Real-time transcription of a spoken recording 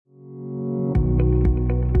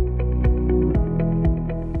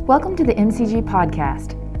Welcome to the MCG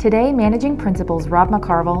podcast. Today, Managing Principals Rob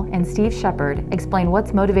McCarville and Steve Shepard explain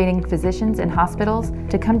what's motivating physicians and hospitals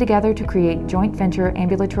to come together to create joint venture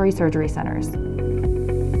ambulatory surgery centers.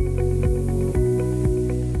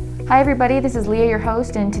 Hi everybody, this is Leah, your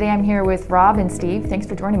host, and today I'm here with Rob and Steve. Thanks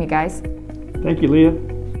for joining me, guys. Thank you,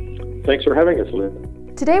 Leah. Thanks for having us, Leah.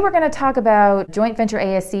 Today we're going to talk about joint venture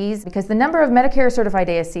ASCs because the number of Medicare certified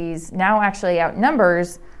ASCs now actually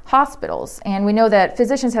outnumbers hospitals. And we know that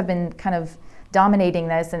physicians have been kind of dominating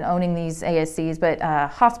this and owning these ASCs, but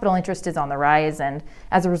hospital interest is on the rise. And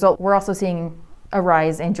as a result, we're also seeing a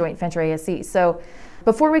rise in joint venture ASCs. So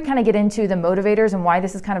before we kind of get into the motivators and why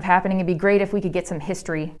this is kind of happening, it'd be great if we could get some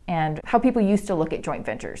history and how people used to look at joint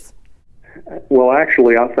ventures. Well,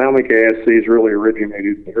 actually, ophthalmic ASCs really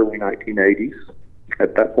originated in the early 1980s.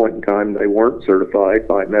 At that point in time, they weren't certified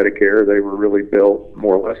by Medicare. They were really built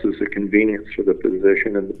more or less as a convenience for the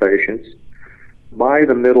physician and the patients. By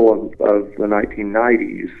the middle of the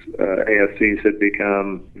 1990s, ASCs had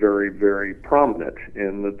become very, very prominent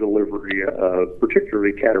in the delivery of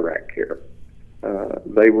particularly cataract care.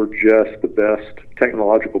 They were just the best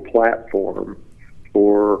technological platform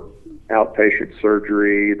for outpatient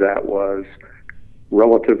surgery that was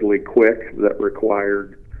relatively quick, that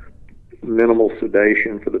required minimal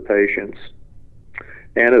sedation for the patients.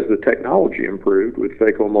 And as the technology improved with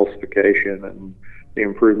phacoemulsification and the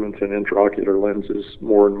improvements in intraocular lenses,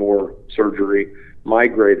 more and more surgery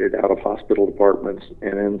migrated out of hospital departments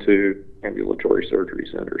and into ambulatory surgery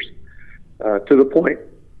centers, to the point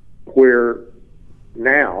where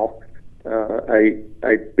now a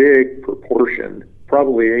big proportion,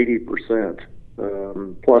 probably 80%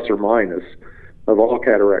 plus or minus, of all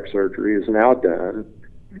cataract surgery is now done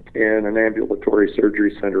in an ambulatory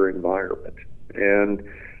surgery center environment. And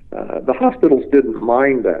the hospitals didn't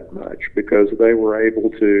mind that much because they were able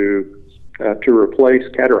to replace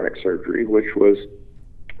cataract surgery, which was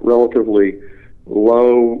relatively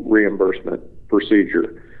low reimbursement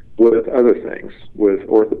procedure, with other things, with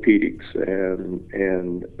orthopedics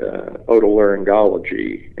and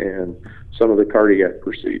otolaryngology and some of the cardiac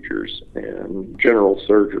procedures and general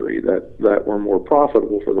surgery that were more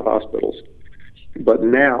profitable for the hospitals. But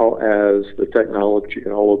now, as the technology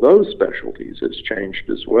in all of those specialties has changed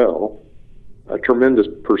as well, a tremendous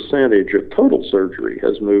percentage of total surgery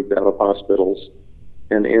has moved out of hospitals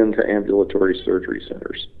and into ambulatory surgery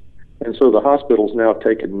centers. And so the hospitals now have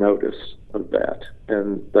taken notice of that,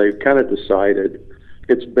 and they've kind of decided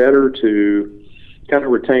it's better to kind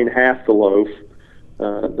of retain half the loaf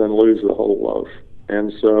than lose the whole loaf.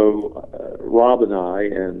 And so Rob and I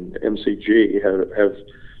and MCG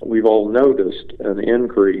we've all noticed an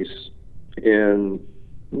increase in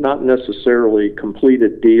not necessarily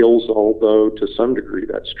completed deals, although to some degree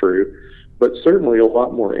that's true, but certainly a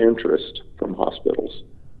lot more interest from hospitals.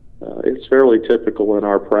 It's fairly typical in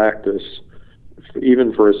our practice,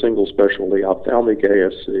 even for a single specialty ophthalmic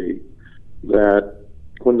ASC, that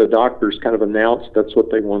when the doctors kind of announce that's what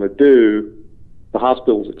they want to do, the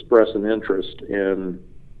hospitals express an interest in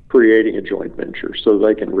creating a joint venture so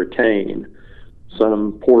they can retain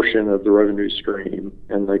some portion of the revenue stream,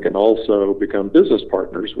 and they can also become business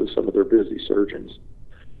partners with some of their busy surgeons.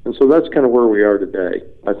 And so that's kind of where we are today.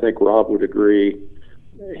 I think Rob would agree.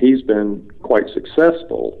 He's been quite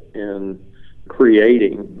successful in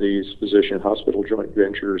creating these physician-hospital joint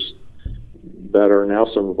ventures that are now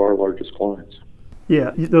some of our largest clients.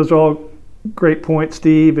 Yeah, those are all great points,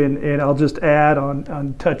 Steve, and I'll just add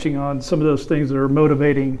on touching on some of those things that are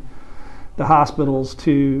motivating the hospitals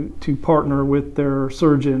to partner with their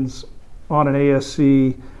surgeons on an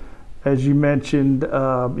ASC. As you mentioned,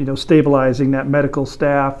 stabilizing that medical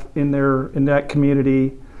staff in that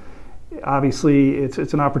community. Obviously,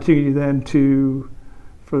 it's an opportunity then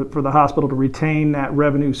for the hospital to retain that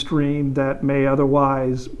revenue stream that may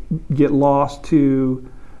otherwise get lost to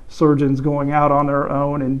surgeons going out on their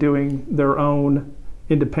own and doing their own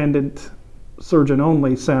independent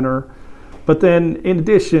surgeon-only center. But then, in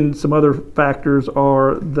addition, some other factors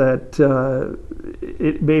are that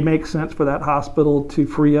it may make sense for that hospital to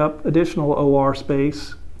free up additional OR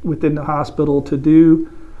space within the hospital to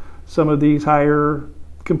do some of these higher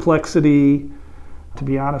complexity, to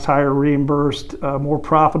be honest, higher reimbursed, more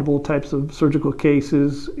profitable types of surgical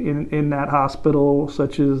cases in that hospital,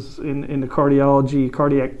 such as in the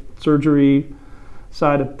cardiac surgery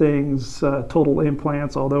side of things, total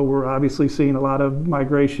implants, although we're obviously seeing a lot of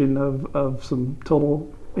migration of some total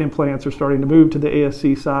implants are starting to move to the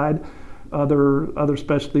ASC side, other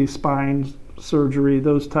specialty spine surgery,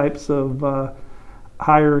 those types of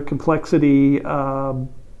higher complexity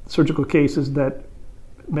surgical cases that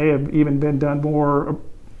may have even been done more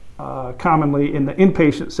commonly in the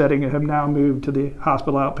inpatient setting have now moved to the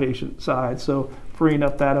hospital outpatient side, so freeing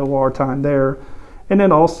up that OR time there. And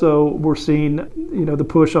then also we're seeing, the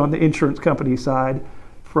push on the insurance company side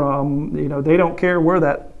from, they don't care where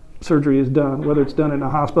that surgery is done, whether it's done in a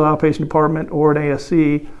hospital outpatient department or an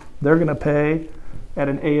ASC, they're going to pay at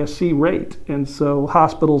an ASC rate. And so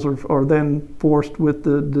hospitals are then forced with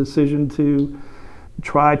the decision to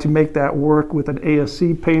try to make that work with an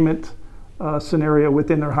ASC payment scenario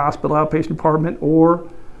within their hospital outpatient department, or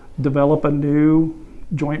develop a new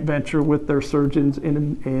joint venture with their surgeons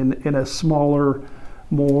in a smaller,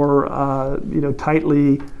 more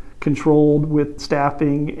tightly controlled with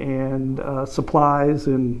staffing and supplies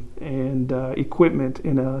and equipment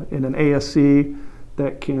in an ASC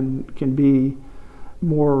that can be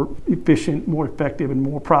more efficient, more effective, and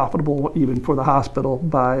more profitable even for the hospital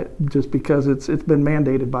just because it's been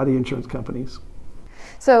mandated by the insurance companies.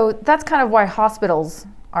 So that's kind of why hospitals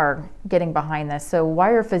are getting behind this. So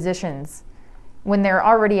why are physicians, when they're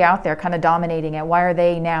already out there kind of dominating it, why are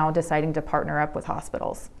they now deciding to partner up with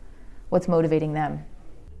hospitals? What's motivating them?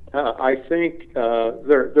 I think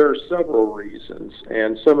there are several reasons,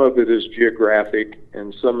 and some of it is geographic,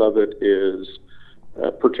 and some of it is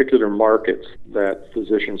particular markets that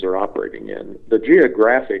physicians are operating in. The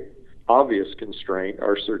geographic obvious constraint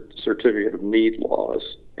are certificate of need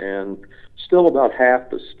laws, and still about half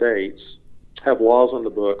the states have laws on the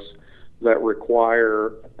books that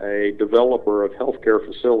require a developer of healthcare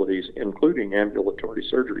facilities, including ambulatory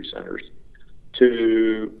surgery centers,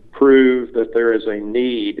 to prove that there is a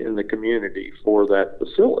need in the community for that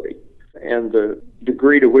facility. And the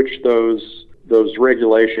degree to which those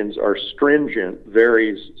regulations are stringent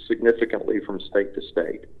varies significantly from state to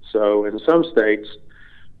state. So in some states,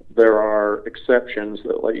 there are exceptions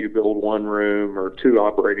that let you build one room or two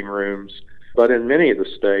operating rooms. But in many of the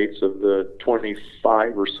states, of the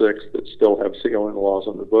 25 or 6 that still have CON laws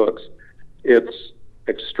on the books, it's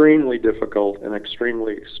extremely difficult and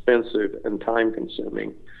extremely expensive and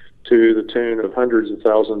time-consuming, to the tune of hundreds of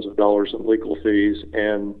thousands of dollars in legal fees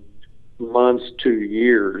and months to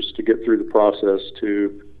years to get through the process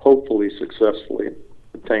to hopefully successfully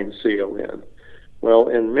obtain CON. Well,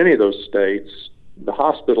 in many of those states, the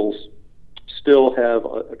hospitals still have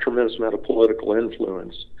a tremendous amount of political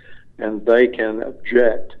influence, and they can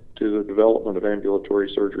object to the development of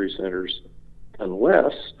ambulatory surgery centers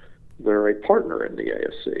unless they're a partner in the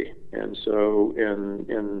ASC. And so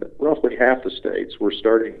in roughly half the states, we're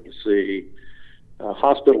starting to see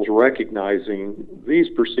hospitals recognizing these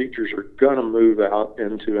procedures are going to move out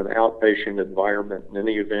into an outpatient environment in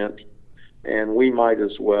any event, and we might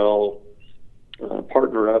as well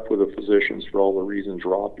partner up with the physicians for all the reasons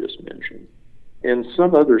Rob just mentioned. In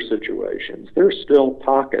some other situations, there's still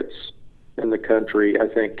pockets in the country. I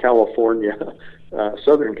think California,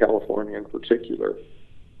 Southern California in particular,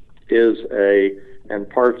 and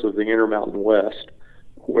parts of the Intermountain West,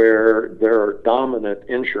 where there are dominant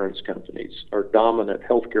insurance companies or dominant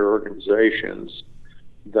healthcare organizations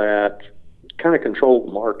that kind of control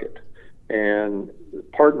the market. And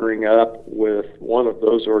partnering up with one of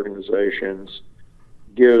those organizations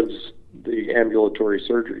gives the ambulatory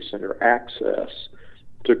surgery center access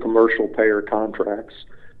to commercial payer contracts,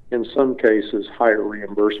 in some cases higher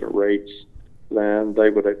reimbursement rates than they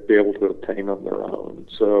would be able to obtain on their own.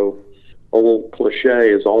 So, old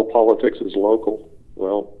cliche is all politics is local.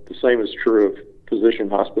 Well, the same is true of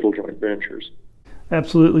physician-hospital joint ventures.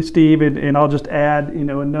 Absolutely, Steve, and I'll just add,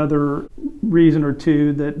 another reason or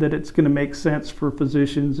two that it's going to make sense for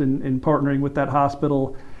physicians in partnering with that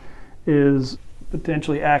hospital is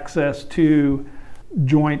potentially access to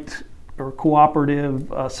joint or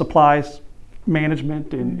cooperative supplies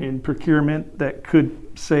management and procurement that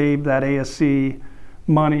could save that ASC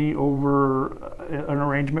money over an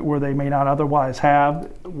arrangement where they may not otherwise have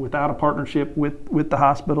without a partnership with the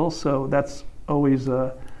hospital. So that's always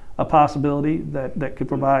a possibility that could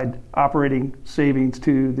provide operating savings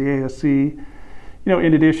to the ASC.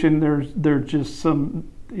 In addition, there's just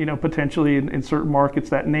some, potentially in certain markets,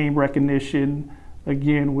 that name recognition,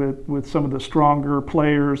 again, with some of the stronger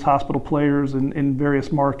players, hospital players in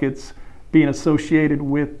various markets being associated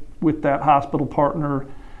with that hospital partner,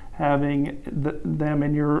 having them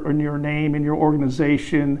in your name, in your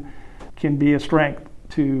organization, can be a strength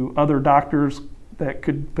to other doctors that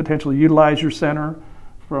could potentially utilize your center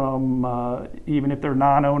from, even if they're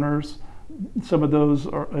non-owners. Some of those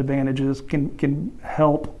advantages can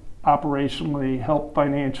help operationally, help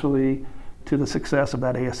financially to the success of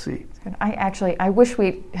that ASC. I wish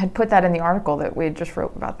we had put that in the article that we just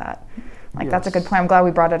wrote about that. Yes. That's a good point. I'm glad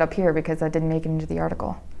we brought it up here because that didn't make it into the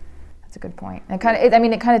article. That's a good point. It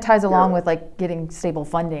kind of ties along with like getting stable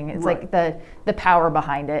funding. It's like the power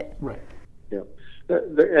behind it. Right. Yeah.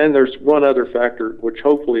 And there's one other factor which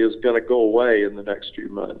hopefully is going to go away in the next few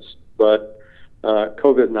months, but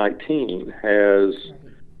COVID-19 has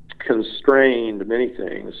constrained many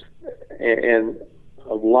things, and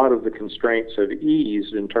a lot of the constraints have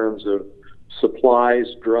eased in terms of supplies,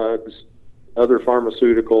 drugs, other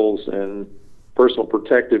pharmaceuticals, and personal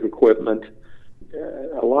protective equipment.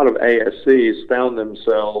 A lot of ASCs found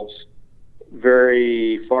themselves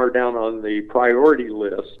very far down on the priority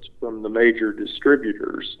list from the major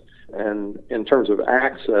distributors, and in terms of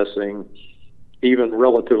accessing even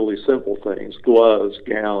relatively simple things, gloves,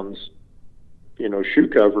 gowns, shoe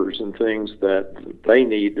covers and things that they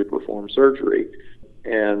need to perform surgery.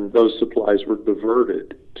 And those supplies were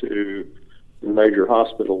diverted to the major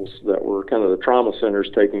hospitals that were kind of the trauma centers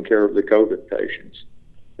taking care of the COVID patients.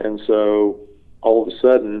 And so all of a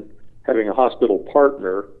sudden, having a hospital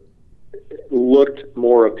partner looked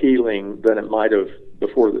more appealing than it might have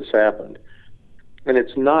before this happened. And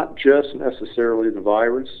it's not just necessarily the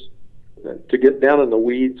virus. To get down in the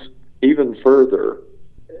weeds even further,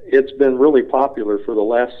 it's been really popular for the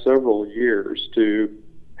last several years to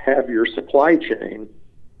have your supply chain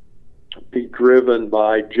be driven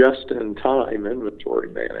by just-in-time inventory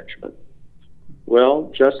management.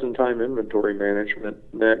 Well, just-in-time inventory management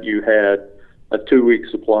meant you had a 2-week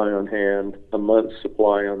supply on hand, a month's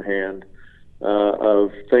supply on hand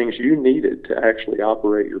of things you needed to actually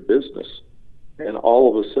operate your business. And all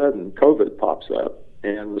of a sudden, COVID pops up,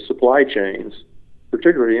 and the supply chains,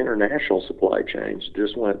 particularly international supply chains,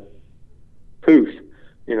 just went poof,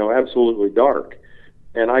 absolutely dark.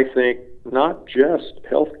 And I think not just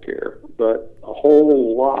healthcare, but a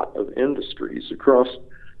whole lot of industries across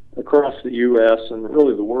the U.S. and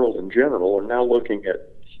really the world in general are now looking at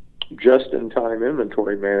just-in-time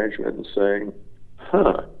inventory management and saying,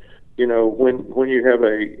 when you have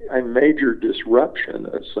a major disruption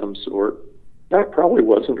of some sort, that probably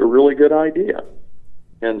wasn't a really good idea.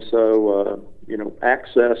 And so,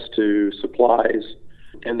 access to supplies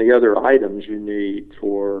and the other items you need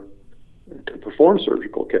to perform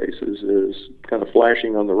surgical cases is kind of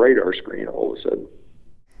flashing on the radar screen all of a sudden.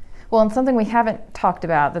 Well, and something we haven't talked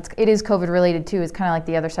about it is COVID related too, is kind of like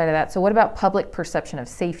the other side of that. So what about public perception of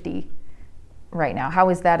safety right now? How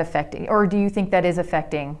is that affecting, or do you think that is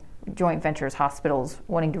affecting joint ventures, hospitals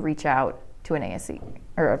wanting to reach out to an ASC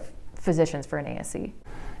or physicians for an ASC?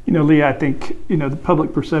 Lee, I think, the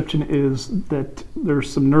public perception is that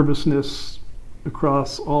there's some nervousness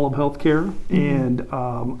across all of healthcare. And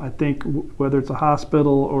I think whether it's a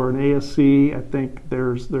hospital or an ASC, I think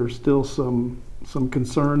there's still some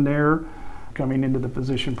concern there coming into the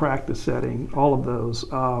physician practice setting. All of those.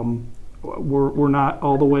 We're not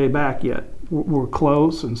all the way back yet. We're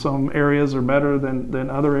close, and some areas are better than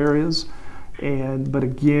other areas. But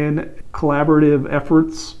again, collaborative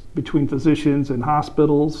efforts between physicians and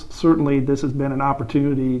hospitals, certainly this has been an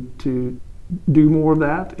opportunity to do more of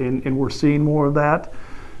that, and we're seeing more of that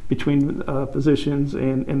between physicians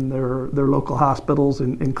and their local hospitals,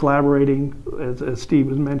 and collaborating, as Steve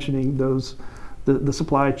was mentioning, the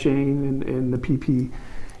supply chain and the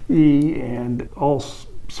PPE and all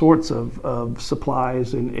sorts of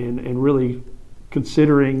supplies, and really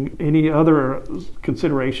considering any other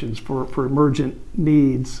considerations for emergent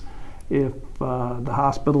needs if the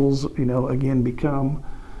hospitals, again, become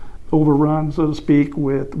overrun, so to speak,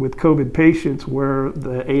 with COVID patients, where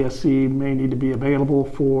the ASC may need to be available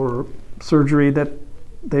for surgery that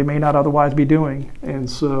they may not otherwise be doing. And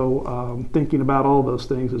so thinking about all those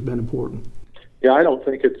things has been important. Yeah, I don't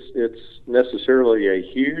think it's necessarily a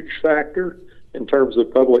huge factor in terms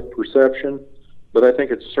of public perception, but I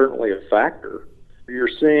think it's certainly a factor. You're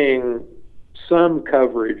seeing some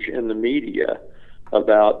coverage in the media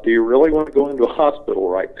about, do you really want to go into a hospital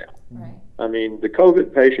right now? Right. I mean, the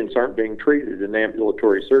COVID patients aren't being treated in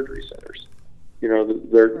ambulatory surgery centers.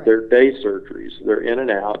 They're day surgeries. They're in and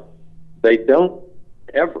out. They don't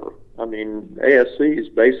ever. I mean,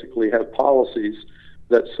 ASCs basically have policies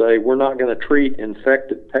that say we're not going to treat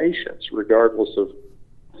infected patients regardless of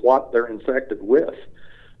what they're infected with.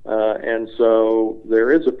 And so there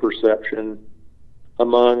is a perception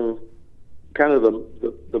among kind of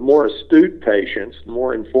the more astute patients, the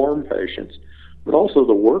more informed patients, but also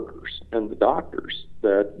the workers and the doctors,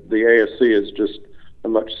 that the ASC is just a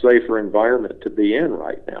much safer environment to be in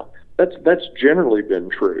right now. That's generally been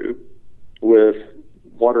true with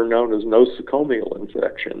what are known as nosocomial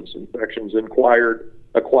infections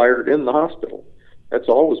acquired in the hospital. That's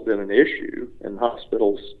always been an issue, and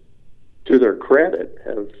hospitals, to their credit,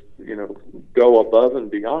 have go above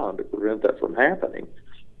and beyond to prevent that from happening.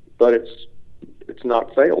 but it's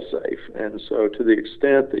not fail safe. And so to the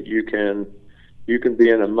extent that you can be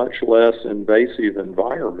in a much less invasive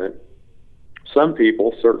environment, some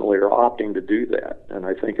people certainly are opting to do that. And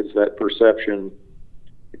I think it's that perception.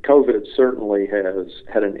 COVID certainly has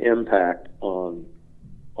had an impact on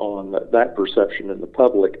that perception in the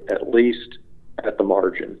public, at least at the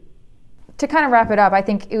margin. To kind of wrap it up, I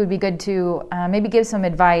think it would be good to maybe give some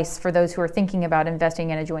advice for those who are thinking about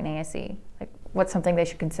investing in a joint ASC. Like, what's something they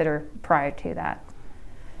should consider prior to that?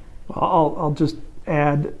 Well, I'll just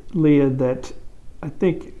add, Leah, that I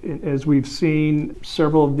think as we've seen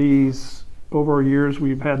several of these over our years,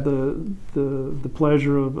 we've had the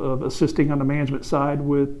pleasure of assisting on the management side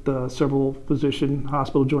with several physician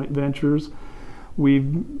hospital joint ventures. We've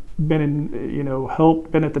been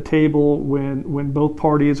been at the table when both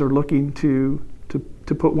parties are looking to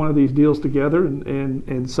put one of these deals together,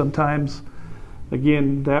 and sometimes,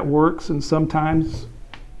 again, that works, and sometimes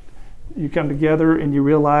you come together and you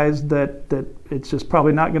realize that it's just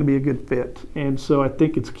probably not going to be a good fit. And so I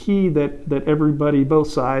think it's key that everybody,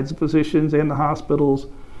 both sides, physicians and the hospitals,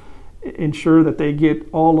 ensure that they get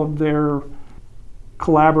all of their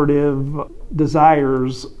collaborative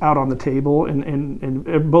desires out on the table,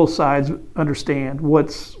 and both sides understand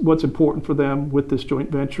what's important for them with this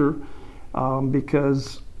joint venture,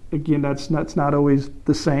 because again, that's not always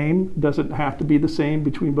the same. It doesn't have to be the same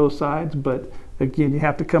between both sides, but again, you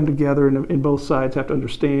have to come together, and both sides have to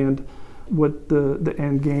understand what the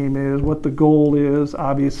end game is, what the goal is.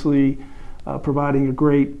 Obviously, providing a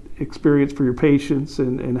great experience for your patients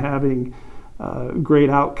and having great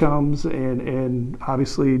outcomes, and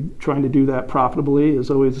obviously trying to do that profitably is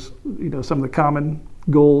always some of the common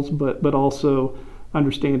goals, but also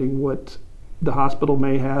understanding what the hospital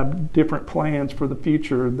may have different plans for the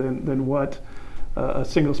future than what a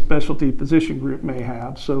single specialty physician group may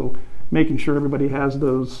have. So making sure everybody has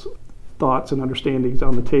those thoughts and understandings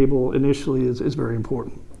on the table initially is very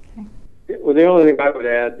important. Okay. Well, the only thing I would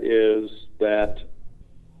add is that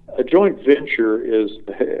a joint venture is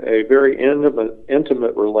a very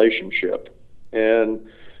intimate relationship, and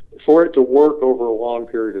for it to work over a long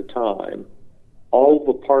period of time, all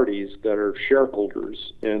the parties that are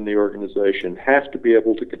shareholders in the organization have to be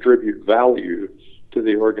able to contribute value to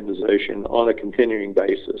the organization on a continuing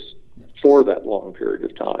basis for that long period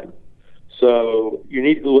of time. So you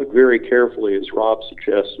need to look very carefully, as Rob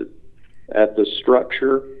suggested, at the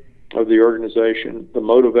structure of the organization, the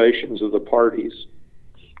motivations of the parties,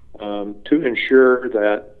 to ensure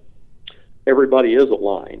that everybody is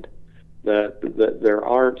aligned, that there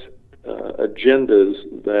aren't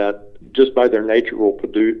agendas that just by their nature will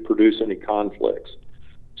produce any conflicts.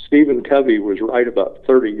 Stephen Covey was right about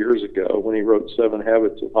 30 years ago when he wrote 7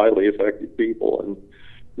 Habits of Highly Effective People, and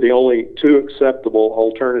the only 2 acceptable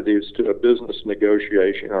alternatives to a business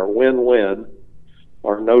negotiation are win-win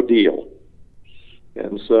or no deal.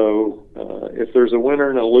 And so if there's a winner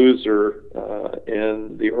and a loser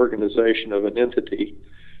in the organization of an entity,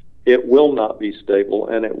 it will not be stable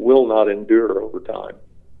and it will not endure over time.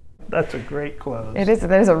 That's a great close. It is.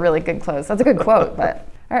 That is a really good close. That's a good quote. But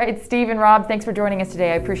all right, Steve and Rob, thanks for joining us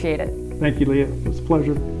today. I appreciate it. Thank you, Leah. It was a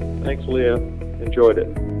pleasure. Thanks, Leah. Enjoyed it.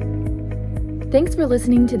 Thanks for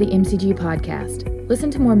listening to the MCG podcast. Listen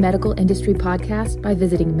to more medical industry podcasts by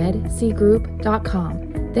visiting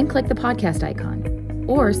medcgroup.com. Then click the podcast icon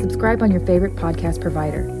or subscribe on your favorite podcast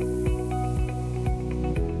provider.